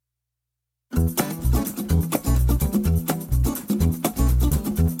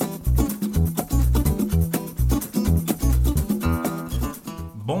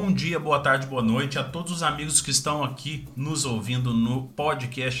dia, boa tarde, boa noite a todos os amigos que estão aqui nos ouvindo no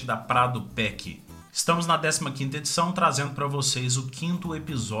podcast da PradoPec. Estamos na 15ª edição trazendo para vocês o 5º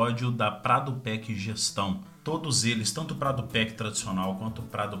episódio da PradoPec Gestão. Todos eles, tanto o PradoPec tradicional quanto o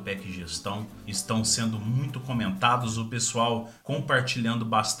PradoPec Gestão, estão sendo muito comentados, o pessoal compartilhando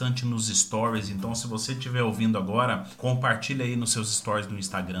bastante nos stories. Então, se você estiver ouvindo agora, compartilha aí nos seus stories do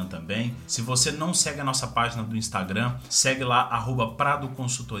Instagram também. Se você não segue a nossa página do Instagram, segue lá,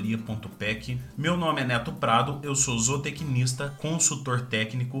 @pradoconsultoria.pec. Meu nome é Neto Prado, eu sou zootecnista, consultor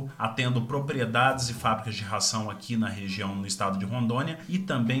técnico, atendo propriedades e fábricas de ração aqui na região, no estado de Rondônia e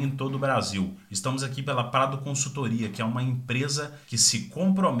também em todo o Brasil. Estamos aqui pela Consultoria, que é uma empresa que se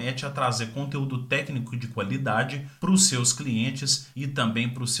compromete a trazer conteúdo técnico de qualidade para os seus clientes e também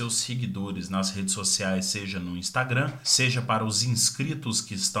para os seus seguidores nas redes sociais, seja no Instagram, seja para os inscritos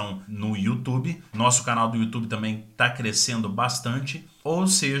que estão no YouTube. Nosso canal do YouTube também está crescendo bastante. Ou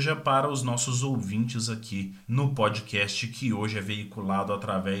seja, para os nossos ouvintes aqui no podcast, que hoje é veiculado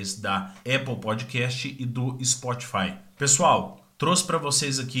através da Apple Podcast e do Spotify. Pessoal, trouxe para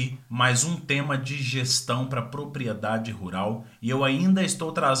vocês aqui mais um tema de gestão para propriedade rural e eu ainda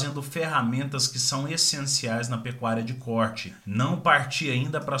estou trazendo ferramentas que são essenciais na pecuária de corte. Não parti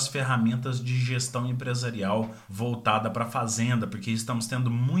ainda para as ferramentas de gestão empresarial voltada para a fazenda, porque estamos tendo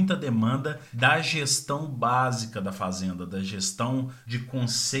muita demanda da gestão básica da fazenda, da gestão de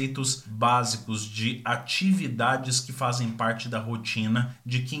conceitos básicos de atividades que fazem parte da rotina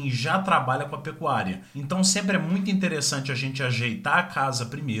de quem já trabalha com a pecuária. Então sempre é muito interessante a gente ajeitar a casa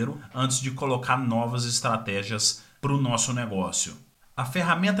primeiro, antes de colocar novas estratégias para o nosso negócio. A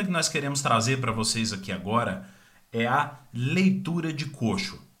ferramenta que nós queremos trazer para vocês aqui agora é a leitura de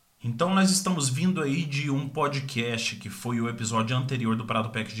cocho. Então nós estamos vindo aí de um podcast que foi o episódio anterior do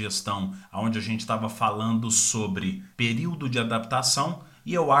PradoPec Gestão, onde a gente estava falando sobre período de adaptação,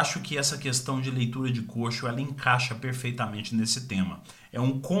 e eu acho que essa questão de leitura de cocho ela encaixa perfeitamente nesse tema. É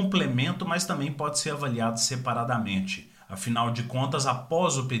um complemento, mas também pode ser avaliado separadamente. Afinal de contas,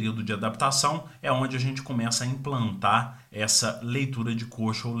 após o período de adaptação, é onde a gente começa a implantar essa leitura de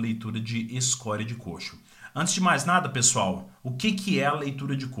cocho ou leitura de escória de cocho. Antes de mais nada, pessoal, o que é a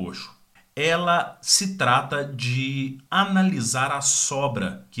leitura de cocho? Ela se trata de analisar a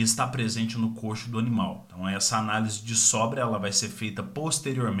sobra que está presente no coxo do animal. Então essa análise de sobra ela vai ser feita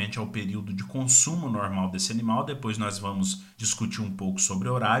posteriormente ao período de consumo normal desse animal. Depois nós vamos discutir um pouco sobre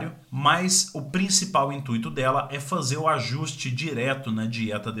o horário, mas o principal intuito dela é fazer o ajuste direto na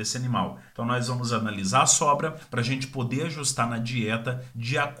dieta desse animal. Então nós vamos analisar a sobra para a gente poder ajustar na dieta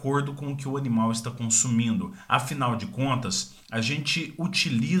de acordo com o que o animal está consumindo. Afinal de contas, a gente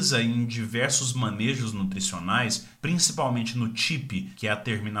utiliza em diversos manejos nutricionais, principalmente no TIP, que é a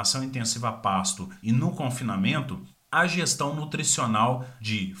terminação intensiva a pasto, e no confinamento, a gestão nutricional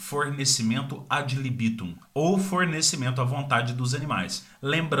de fornecimento ad libitum, ou fornecimento à vontade dos animais.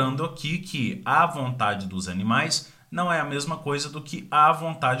 Lembrando aqui que a vontade dos animais não é a mesma coisa do que a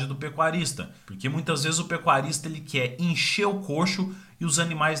vontade do pecuarista, porque muitas vezes o pecuarista ele quer encher o coxo e os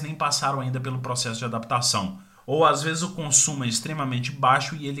animais nem passaram ainda pelo processo de adaptação. Ou às vezes o consumo é extremamente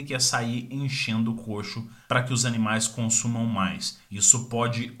baixo e ele quer sair enchendo o coxo para que os animais consumam mais. Isso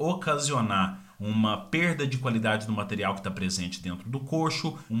pode ocasionar uma perda de qualidade do material que está presente dentro do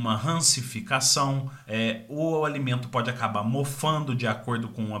coxo, uma rancificação, o alimento pode acabar mofando de acordo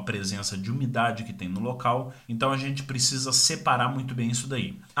com a presença de umidade que tem no local. Então a gente precisa separar muito bem isso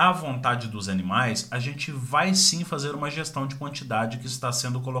daí. À vontade dos animais, a gente vai sim fazer uma gestão de quantidade que está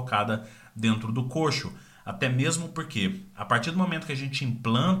sendo colocada dentro do coxo. Até mesmo porque, a partir do momento que a gente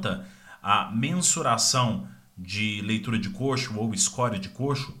implanta a mensuração de leitura de coxo ou escória de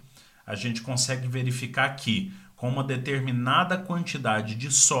coxo, a gente consegue verificar que, com uma determinada quantidade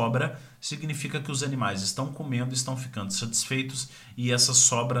de sobra, significa que os animais estão comendo, estão ficando satisfeitos e essa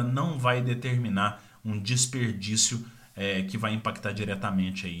sobra não vai determinar um desperdício que vai impactar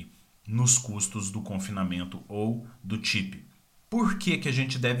diretamente aí nos custos do confinamento ou do TIP. Por que a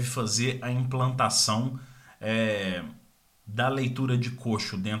gente deve fazer a implantação da leitura de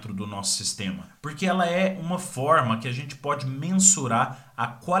coxo dentro do nosso sistema? Porque ela é uma forma que a gente pode mensurar a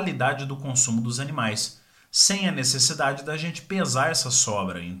qualidade do consumo dos animais, sem a necessidade da gente pesar essa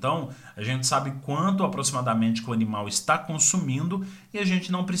sobra. Então, a gente sabe quanto aproximadamente que o animal está consumindo e a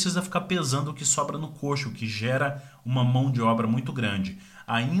gente não precisa ficar pesando o que sobra no coxo, o que gera uma mão de obra muito grande.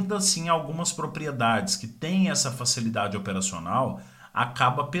 Ainda assim, algumas propriedades que têm essa facilidade operacional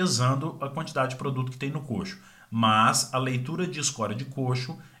acaba pesando a quantidade de produto que tem no coxo. Mas a leitura de escória de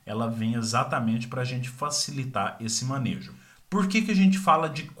coxo, ela vem exatamente para a gente facilitar esse manejo. Por que a gente fala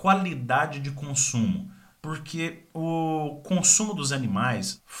de qualidade de consumo? Porque o consumo dos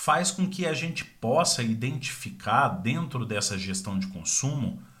animais faz com que a gente possa identificar dentro dessa gestão de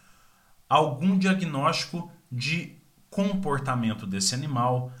consumo algum diagnóstico de comportamento desse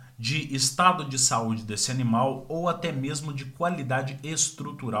animal, de estado de saúde desse animal ou até mesmo de qualidade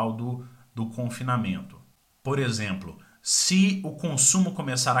estrutural do confinamento. Por exemplo, se o consumo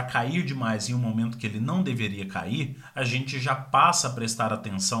começar a cair demais em um momento que ele não deveria cair, a gente já passa a prestar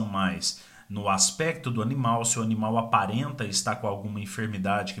atenção mais no aspecto do animal, se o animal aparenta estar com alguma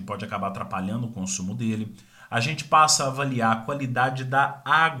enfermidade que pode acabar atrapalhando o consumo dele. A gente passa a avaliar a qualidade da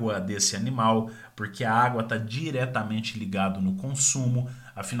água desse animal, porque a água está diretamente ligada no consumo.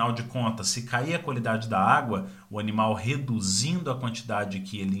 Afinal de contas, se cair a qualidade da água, o animal reduzindo a quantidade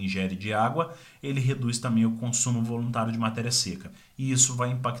que ele ingere de água, ele reduz também o consumo voluntário de matéria seca. E isso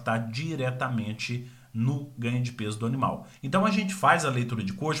vai impactar diretamente no ganho de peso do animal. Então a gente faz a leitura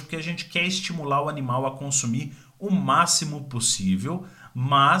de coxo porque a gente quer estimular o animal a consumir o máximo possível,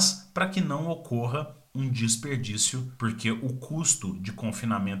 mas para que não ocorra um desperdício, porque o custo de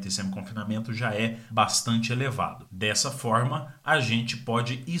confinamento e semi-confinamento já é bastante elevado. Dessa forma, a gente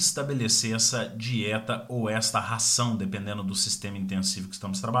pode estabelecer essa dieta ou esta ração, dependendo do sistema intensivo que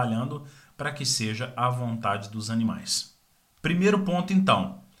estamos trabalhando, para que seja à vontade dos animais. Primeiro ponto,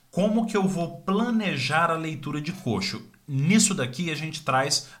 então, como que eu vou planejar a leitura de coxo? Nisso daqui a gente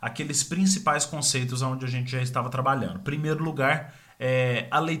traz aqueles principais conceitos onde a gente já estava trabalhando. Em primeiro lugar,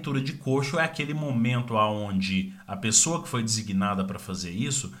 a leitura de coxo é aquele momento onde a pessoa que foi designada para fazer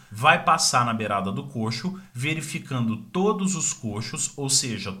isso vai passar na beirada do coxo, verificando todos os coxos, ou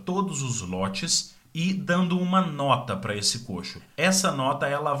seja, todos os lotes, e dando uma nota para esse coxo. Essa nota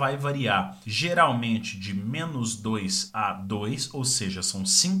ela vai variar geralmente de -2 a 2, ou seja, são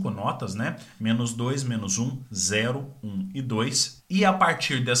 5 notas, né? -2, -1, 0, 1 e 2. E a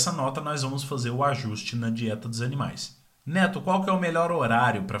partir dessa nota nós vamos fazer o ajuste na dieta dos animais. Neto, qual que é o melhor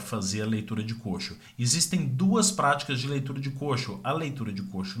horário para fazer a leitura de coxo? Existem duas práticas de leitura de coxo, a leitura de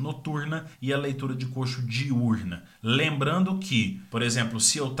coxo noturna e a leitura de coxo diurna. Lembrando que, por exemplo,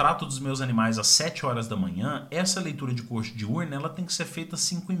 se eu trato dos meus animais às 7 horas da manhã, essa leitura de coxo diurna ela tem que ser feita às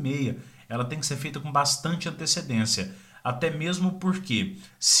 5h30, ela tem que ser feita com bastante antecedência. Até mesmo porque,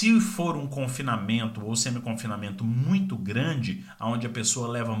 se for um confinamento ou semi-confinamento muito grande, onde a pessoa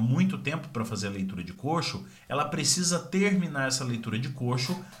leva muito tempo para fazer a leitura de coxo, ela precisa terminar essa leitura de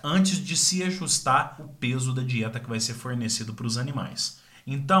coxo antes de se ajustar o peso da dieta que vai ser fornecido para os animais.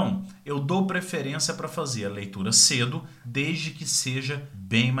 Então, eu dou preferência para fazer a leitura cedo, desde que seja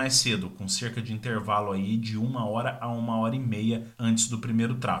bem mais cedo, com cerca de intervalo aí de 1 hora a 1h30 antes do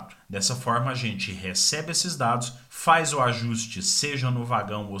primeiro trato. Dessa forma, a gente recebe esses dados, faz o ajuste, seja no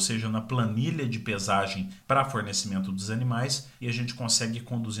vagão ou seja na planilha de pesagem para fornecimento dos animais e a gente consegue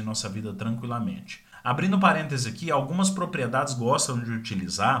conduzir nossa vida tranquilamente. Abrindo parênteses aqui, algumas propriedades gostam de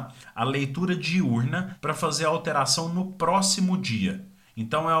utilizar a leitura diurna para fazer a alteração no próximo dia.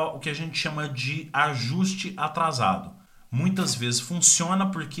 Então é o que a gente chama de ajuste atrasado. Muitas vezes funciona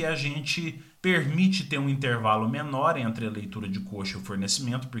porque a gente permite ter um intervalo menor entre a leitura de coxo e o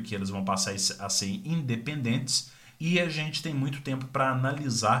fornecimento, porque eles vão passar a ser independentes e a gente tem muito tempo para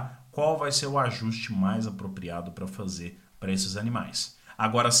analisar qual vai ser o ajuste mais apropriado para fazer para esses animais.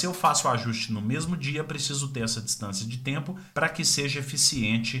 Agora, se eu faço o ajuste no mesmo dia, preciso ter essa distância de tempo para que seja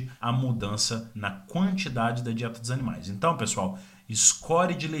eficiente a mudança na quantidade da dieta dos animais. Então, pessoal,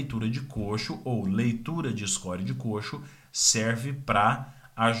 score de leitura de coxo ou leitura de score de coxo serve para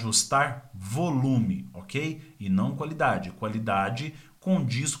ajustar volume, ok? E não qualidade. Qualidade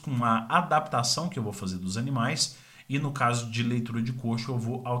condiz com a adaptação que eu vou fazer dos animais e no caso de leitura de coxo eu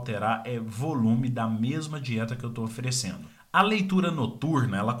vou alterar volume da mesma dieta que eu estou oferecendo. A leitura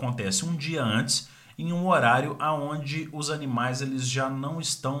noturna ela acontece um dia antes, em um horário onde os animais eles já não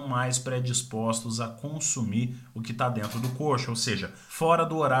estão mais predispostos a consumir o que está dentro do coxo, ou seja, fora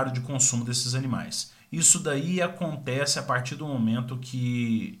do horário de consumo desses animais. Isso daí acontece a partir do momento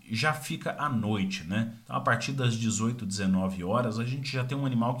que já fica à noite, né? Então, a partir das 18, 19 horas, a gente já tem um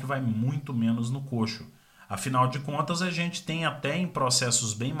animal que vai muito menos no coxo. Afinal de contas, a gente tem até em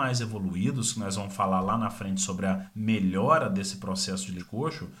processos bem mais evoluídos, que nós vamos falar lá na frente sobre a melhora desse processo de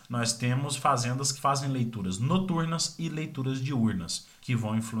coxo, nós temos fazendas que fazem leituras noturnas e leituras diurnas, que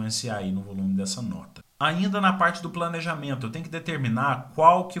vão influenciar aí no volume dessa nota. Ainda na parte do planejamento, eu tenho que determinar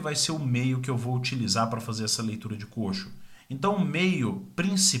qual que vai ser o meio que eu vou utilizar para fazer essa leitura de coxo. Então, o meio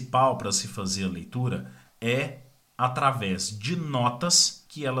principal para se fazer a leitura é através de notas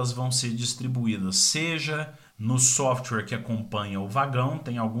que elas vão ser distribuídas, seja No software que acompanha o vagão,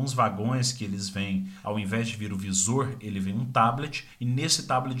 tem alguns vagões que eles vêm, ao invés de vir o visor, ele vem um tablet, e nesse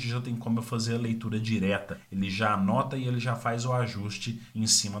tablet já tem como eu fazer a leitura direta. Ele já anota e ele já faz o ajuste em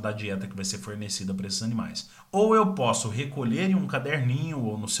cima da dieta que vai ser fornecida para esses animais. Ou eu posso recolher em um caderninho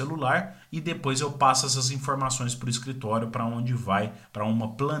ou no celular e depois eu passo essas informações para o escritório, para onde vai, para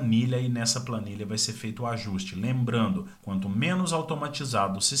uma planilha, e nessa planilha vai ser feito o ajuste. Lembrando, quanto menos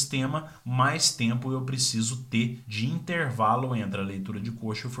automatizado o sistema, mais tempo eu preciso ter de intervalo entre a leitura de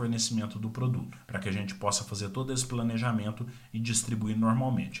coxo e o fornecimento do produto, para que a gente possa fazer todo esse planejamento e distribuir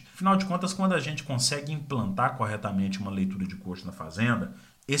normalmente. Afinal de contas, quando a gente consegue implantar corretamente uma leitura de coxo na fazenda,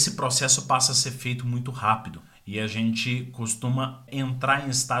 esse processo passa a ser feito muito rápido e a gente costuma entrar em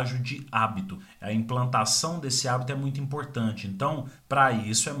estágio de hábito. A implantação desse hábito é muito importante. Então, para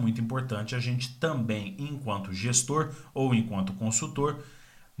isso é muito importante a gente também, enquanto gestor ou enquanto consultor,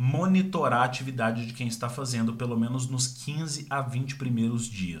 monitorar a atividade de quem está fazendo pelo menos nos 15 a 20 primeiros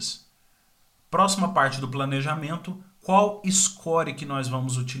dias. Próxima parte do planejamento: qual score que nós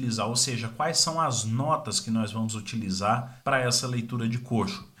vamos utilizar, ou seja, quais são as notas que nós vamos utilizar para essa leitura de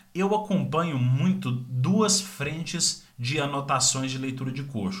coxo. Eu acompanho muito duas frentes de anotações de leitura de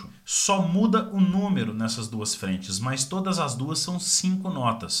coxo. Só muda o número nessas duas frentes, mas todas as duas são 5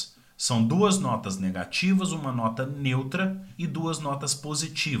 notas. São 2 notas negativas, uma nota neutra e 2 notas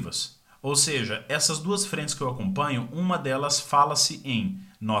positivas. Ou seja, essas duas frentes que eu acompanho, uma delas fala-se em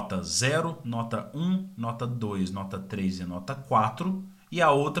nota 0, nota 1, nota 2, nota 3 e nota 4. E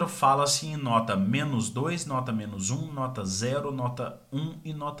a outra fala-se em nota -2, nota -1, nota 0, nota 1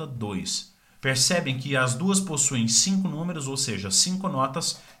 e nota 2. Percebem que as duas possuem 5 números, ou seja, 5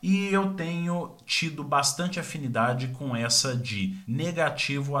 notas, e eu tenho tido bastante afinidade com essa de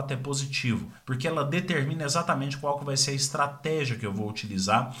negativo até positivo, porque ela determina exatamente qual que vai ser a estratégia que eu vou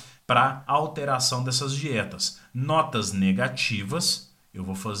utilizar para a alteração dessas dietas. Notas negativas: eu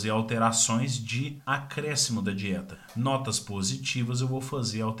vou fazer alterações de acréscimo da dieta. Notas positivas: eu vou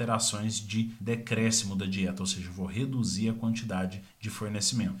fazer alterações de decréscimo da dieta, ou seja, eu vou reduzir a quantidade de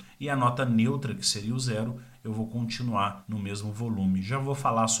fornecimento. E a nota neutra, que seria o 0, eu vou continuar no mesmo volume. Já vou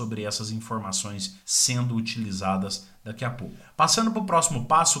falar sobre essas informações sendo utilizadas daqui a pouco. Passando para o próximo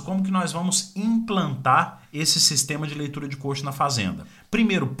passo, como que nós vamos implantar esse sistema de leitura de coxo na fazenda?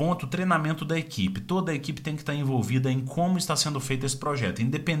 Primeiro ponto, treinamento da equipe. Toda a equipe tem que estar envolvida em como está sendo feito esse projeto,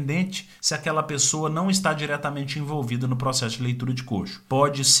 independente se aquela pessoa não está diretamente envolvida no processo de leitura de coxo.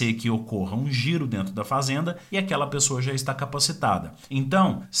 Pode ser que ocorra um giro dentro da fazenda e aquela pessoa já está capacitada.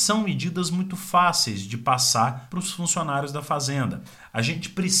 Então, são medidas muito fáceis de passar para os funcionários da fazenda. A gente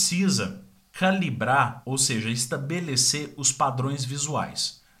precisa calibrar, ou seja, estabelecer os padrões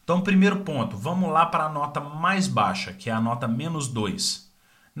visuais. Então, primeiro ponto, vamos lá para a nota mais baixa, que é a nota -2.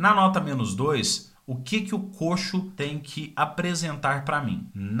 Na nota -2, o que o coxo tem que apresentar para mim?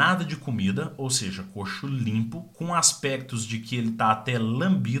 Nada de comida, ou seja, coxo limpo, com aspectos de que ele está até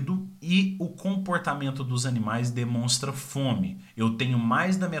lambido, e o comportamento dos animais demonstra fome. Eu tenho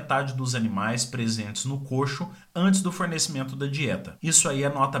mais da metade dos animais presentes no coxo antes do fornecimento da dieta. Isso aí é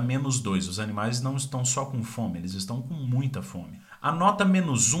nota -2. Os animais não estão só com fome, eles estão com muita fome. A nota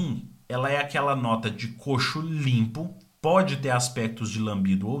 -1, ela é aquela nota de coxo limpo. Pode ter aspectos de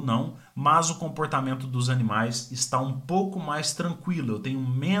lambido ou não, mas o comportamento dos animais está um pouco mais tranquilo. Eu tenho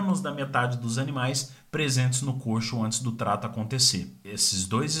menos da metade dos animais presentes no coxo antes do trato acontecer. Esses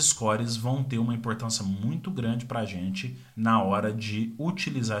 2 scores vão ter uma importância muito grande para a gente na hora de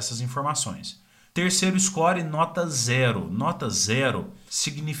utilizar essas informações. Terceiro score, nota 0. Nota 0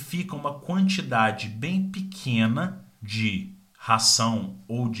 significa uma quantidade bem pequena de ração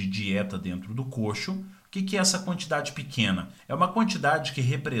ou de dieta dentro do coxo. O que é essa quantidade pequena? É uma quantidade que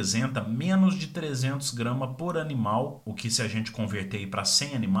representa menos de 300 gramas por animal, o que, se a gente converter para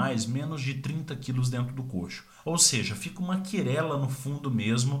 100 animais, menos de 30 quilos dentro do coxo. Ou seja, fica uma quirela no fundo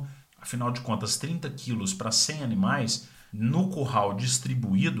mesmo. Afinal de contas, 30 quilos para 100 animais, no curral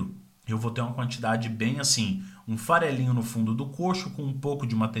distribuído, eu vou ter uma quantidade bem assim, um farelinho no fundo do coxo com um pouco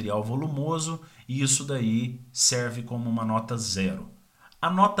de material volumoso, e isso daí serve como uma nota 0. A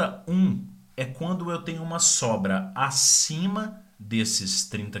nota 1 é quando eu tenho uma sobra acima desses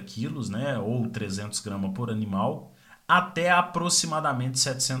 30 quilos, né, ou 300 gramas por animal, até aproximadamente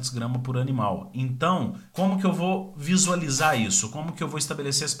 700 gramas por animal. Então, como que eu vou visualizar isso? Como que eu vou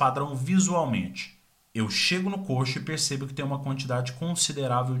estabelecer esse padrão visualmente? Eu chego no coxo e percebo que tem uma quantidade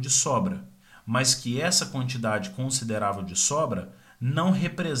considerável de sobra, mas que essa quantidade considerável de sobra não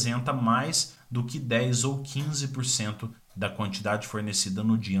representa mais do que 10 ou 15% da quantidade fornecida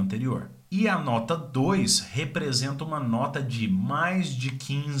no dia anterior. E a nota 2 representa uma nota de mais de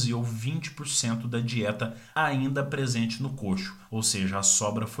 15 ou 20% da dieta ainda presente no coxo, ou seja, a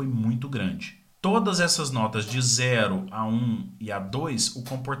sobra foi muito grande. Todas essas notas de 0 a 1 e a 2, o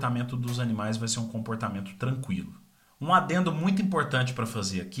comportamento dos animais vai ser um comportamento tranquilo. Um adendo muito importante para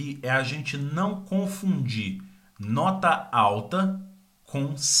fazer aqui é a gente não confundir nota alta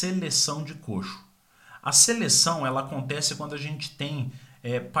com seleção de coxo. A seleção ela acontece quando a gente tem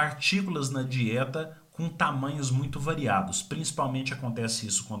partículas na dieta com tamanhos muito variados. Principalmente acontece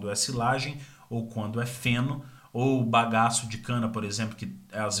isso quando é silagem ou quando é feno ou bagaço de cana, por exemplo, que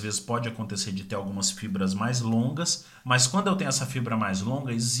às vezes pode acontecer de ter algumas fibras mais longas, mas quando eu tenho essa fibra mais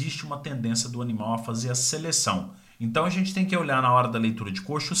longa, existe uma tendência do animal a fazer a seleção. Então a gente tem que olhar na hora da leitura de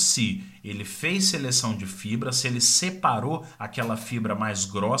coxo se ele fez seleção de fibra, se ele separou aquela fibra mais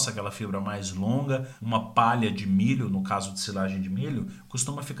grossa, aquela fibra mais longa, uma palha de milho, no caso de silagem de milho,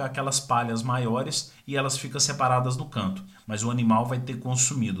 costuma ficar aquelas palhas maiores e elas ficam separadas no canto. Mas o animal vai ter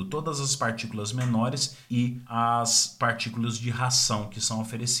consumido todas as partículas menores e as partículas de ração que são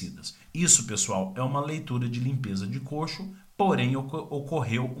oferecidas. Isso, pessoal, é uma leitura de limpeza de coxo, porém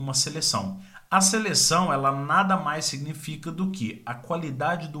ocorreu uma seleção. A seleção ela nada mais significa do que a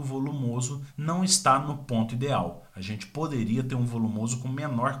qualidade do volumoso não está no ponto ideal. A gente poderia ter um volumoso com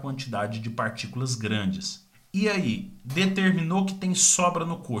menor quantidade de partículas grandes. E aí, determinou que tem sobra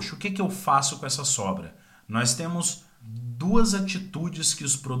no coxo. O que eu faço com essa sobra? Nós temos duas atitudes que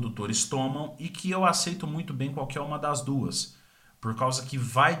os produtores tomam e que eu aceito muito bem qualquer uma das duas, por causa que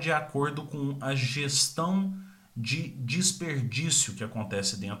vai de acordo com a gestão de desperdício que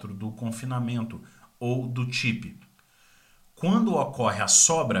acontece dentro do confinamento ou do TIP. Quando ocorre a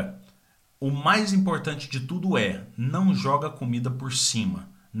sobra, o mais importante de tudo é não joga comida por cima,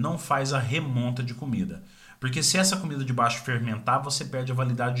 não faz a remonta de comida. Porque se essa comida de baixo fermentar, você perde a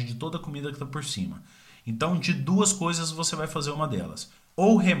validade de toda a comida que está por cima. Então, de duas coisas você vai fazer uma delas.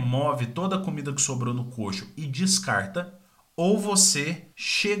 Ou remove toda a comida que sobrou no coxo e descarta, ou você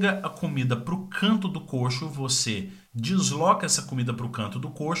chega a comida para o canto do coxo, você desloca essa comida para o canto do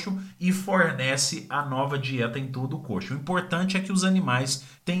coxo e fornece a nova dieta em todo o coxo. O importante é que os animais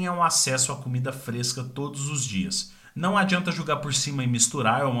tenham acesso à comida fresca todos os dias. Não adianta jogar por cima e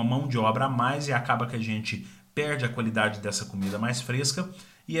misturar, é uma mão de obra a mais e acaba que a gente perde a qualidade dessa comida mais fresca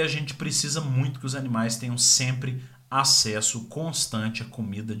e a gente precisa muito que os animais tenham sempre acesso constante a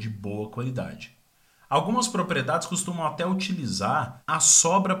comida de boa qualidade. Algumas propriedades costumam até utilizar a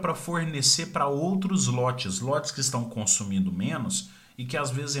sobra para fornecer para outros lotes que estão consumindo menos e que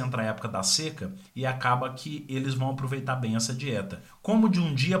às vezes entra a época da seca e acaba que eles vão aproveitar bem essa dieta. Como de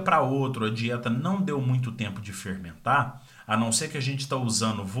um dia para outro a dieta não deu muito tempo de fermentar, a não ser que a gente está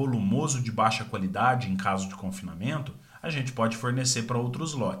usando volumoso de baixa qualidade em caso de confinamento, a gente pode fornecer para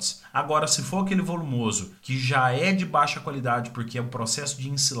outros lotes. Agora, se for aquele volumoso que já é de baixa qualidade porque o processo de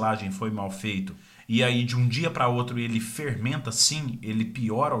ensilagem foi mal feito, e aí de um dia para outro ele fermenta sim, ele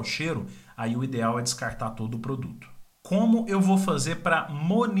piora o cheiro, aí o ideal é descartar todo o produto. Como eu vou fazer para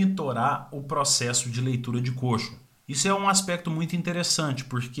monitorar o processo de leitura de coxo? Isso é um aspecto muito interessante,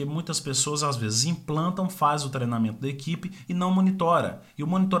 porque muitas pessoas às vezes implantam, fazem o treinamento da equipe e não monitora. E o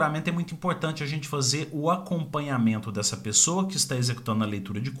monitoramento é muito importante a gente fazer o acompanhamento dessa pessoa que está executando a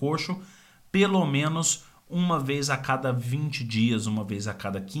leitura de coxo, pelo menos uma vez a cada 20 dias, uma vez a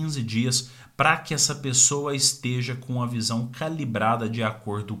cada 15 dias, para que essa pessoa esteja com a visão calibrada de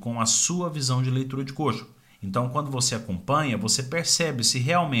acordo com a sua visão de leitura de coxo. Então, quando você acompanha, você percebe se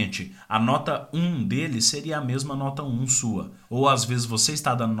realmente a nota 1 dele seria a mesma nota 1 sua. Ou às vezes você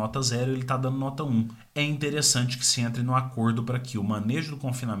está dando nota 0 e ele está dando nota 1. É interessante que se entre no acordo para que o manejo do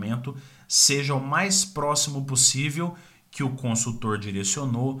confinamento seja o mais próximo possível que o consultor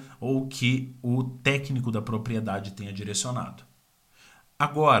direcionou ou que o técnico da propriedade tenha direcionado.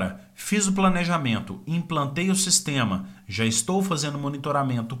 Agora, fiz o planejamento, implantei o sistema, já estou fazendo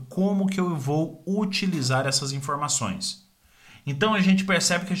monitoramento, como que eu vou utilizar essas informações? Então a gente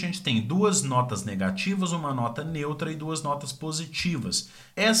percebe que a gente tem duas notas negativas, uma nota neutra e duas notas positivas.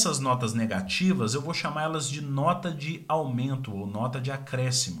 Essas notas negativas eu vou chamar elas de nota de aumento ou nota de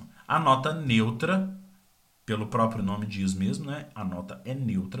acréscimo. A nota neutra, pelo próprio nome diz mesmo, né? A nota é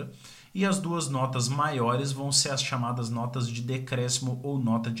neutra. E as duas notas maiores vão ser as chamadas notas de decréscimo ou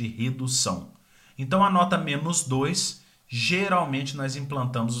nota de redução. Então a nota -2, geralmente nós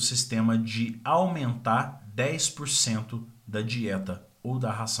implantamos o sistema de aumentar 10% da dieta ou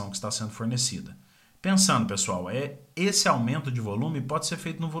da ração que está sendo fornecida. Pensando, pessoal, é esse aumento de volume pode ser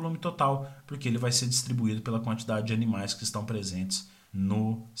feito no volume total, porque ele vai ser distribuído pela quantidade de animais que estão presentes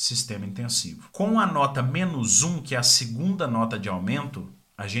no sistema intensivo. Com a nota -1, que é a segunda nota de aumento,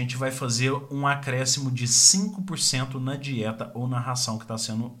 a gente vai fazer um acréscimo de 5% na dieta ou na ração que está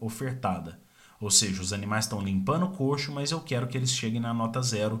sendo ofertada. Ou seja, os animais estão limpando o coxo, mas eu quero que eles cheguem na nota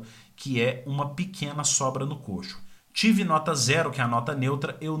 0, que é uma pequena sobra no coxo. Tive nota 0, que é a nota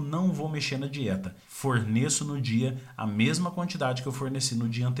neutra, eu não vou mexer na dieta. Forneço no dia a mesma quantidade que eu forneci no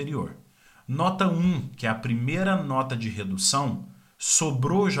dia anterior. Nota 1, que é a primeira nota de redução,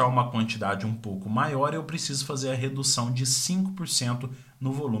 sobrou já uma quantidade um pouco maior, eu preciso fazer a redução de 5%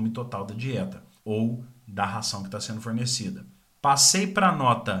 no volume total da dieta, ou da ração que está sendo fornecida. Passei para a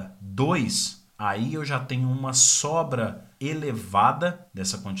nota 2, aí eu já tenho uma sobra elevada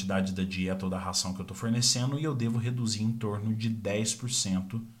dessa quantidade da dieta ou da ração que eu estou fornecendo e eu devo reduzir em torno de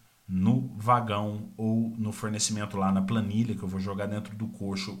 10% no vagão ou no fornecimento lá na planilha que eu vou jogar dentro do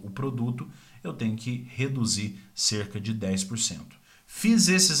coxo o produto, eu tenho que reduzir cerca de 10%. Fiz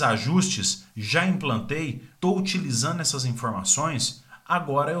esses ajustes, já implantei, estou utilizando essas informações,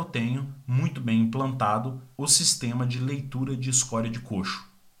 agora eu tenho muito bem implantado o sistema de leitura de escória de coxo.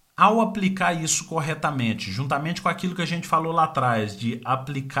 Ao aplicar isso corretamente, juntamente com aquilo que a gente falou lá atrás, de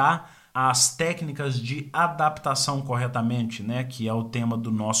aplicar as técnicas de adaptação corretamente, né, que é o tema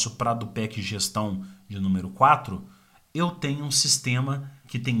do nosso PradoPec Gestão de número 4, eu tenho um sistema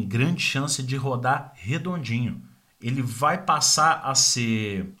que tem grande chance de rodar redondinho. Ele vai passar a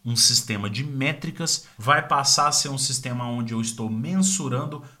ser um sistema de métricas, vai passar a ser um sistema onde eu estou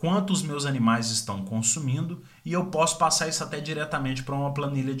mensurando quanto os meus animais estão consumindo e eu posso passar isso até diretamente para uma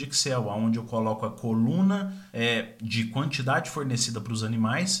planilha de Excel, onde eu coloco a coluna de quantidade fornecida para os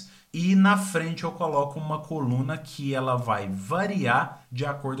animais e na frente eu coloco uma coluna que ela vai variar de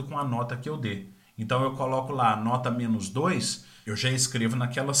acordo com a nota que eu dê. Então eu coloco lá a nota -2, eu já escrevo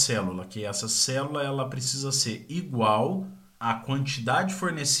naquela célula, que essa célula ela precisa ser igual à quantidade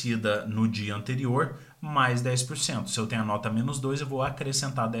fornecida no dia anterior, mais 10%. Se eu tenho a nota -2, eu vou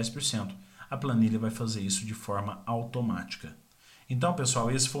acrescentar 10%. A planilha vai fazer isso de forma automática. Então,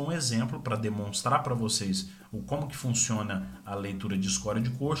 pessoal, esse foi um exemplo para demonstrar para vocês como que funciona a leitura de escória de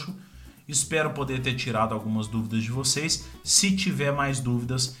coxo. Espero poder ter tirado algumas dúvidas de vocês. Se tiver mais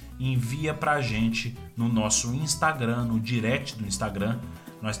dúvidas, envia para a gente no nosso Instagram, no direct do Instagram.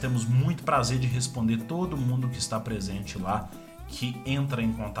 Nós temos muito prazer de responder todo mundo que está presente lá, que entra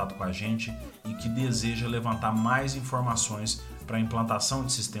em contato com a gente e que deseja levantar mais informações para a implantação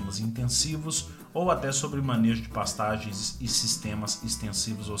de sistemas intensivos ou até sobre manejo de pastagens e sistemas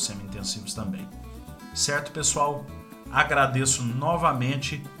extensivos ou semi-intensivos também. Certo, pessoal? Agradeço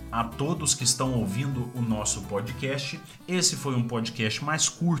novamente a todos que estão ouvindo o nosso podcast. Esse foi um podcast mais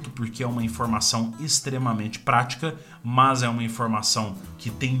curto porque é uma informação extremamente prática, mas é uma informação que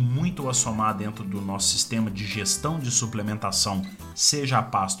tem muito a somar dentro do nosso sistema de gestão de suplementação, seja a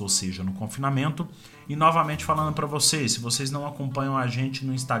pasto ou seja no confinamento. E novamente falando para vocês, se vocês não acompanham a gente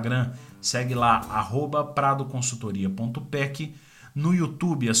no Instagram, segue lá @pradoconsultoria.pec. No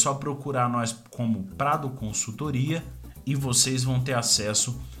YouTube é só procurar nós como Prado Consultoria e vocês vão ter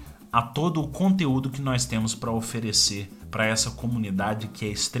acesso a todo o conteúdo que nós temos para oferecer para essa comunidade que é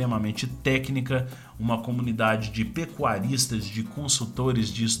extremamente técnica, uma comunidade de pecuaristas, de consultores,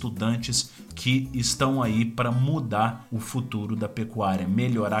 de estudantes que estão aí para mudar o futuro da pecuária,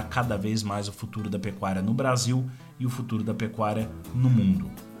 melhorar cada vez mais o futuro da pecuária no Brasil e o futuro da pecuária no mundo.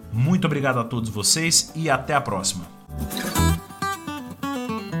 Muito obrigado a todos vocês e até a próxima!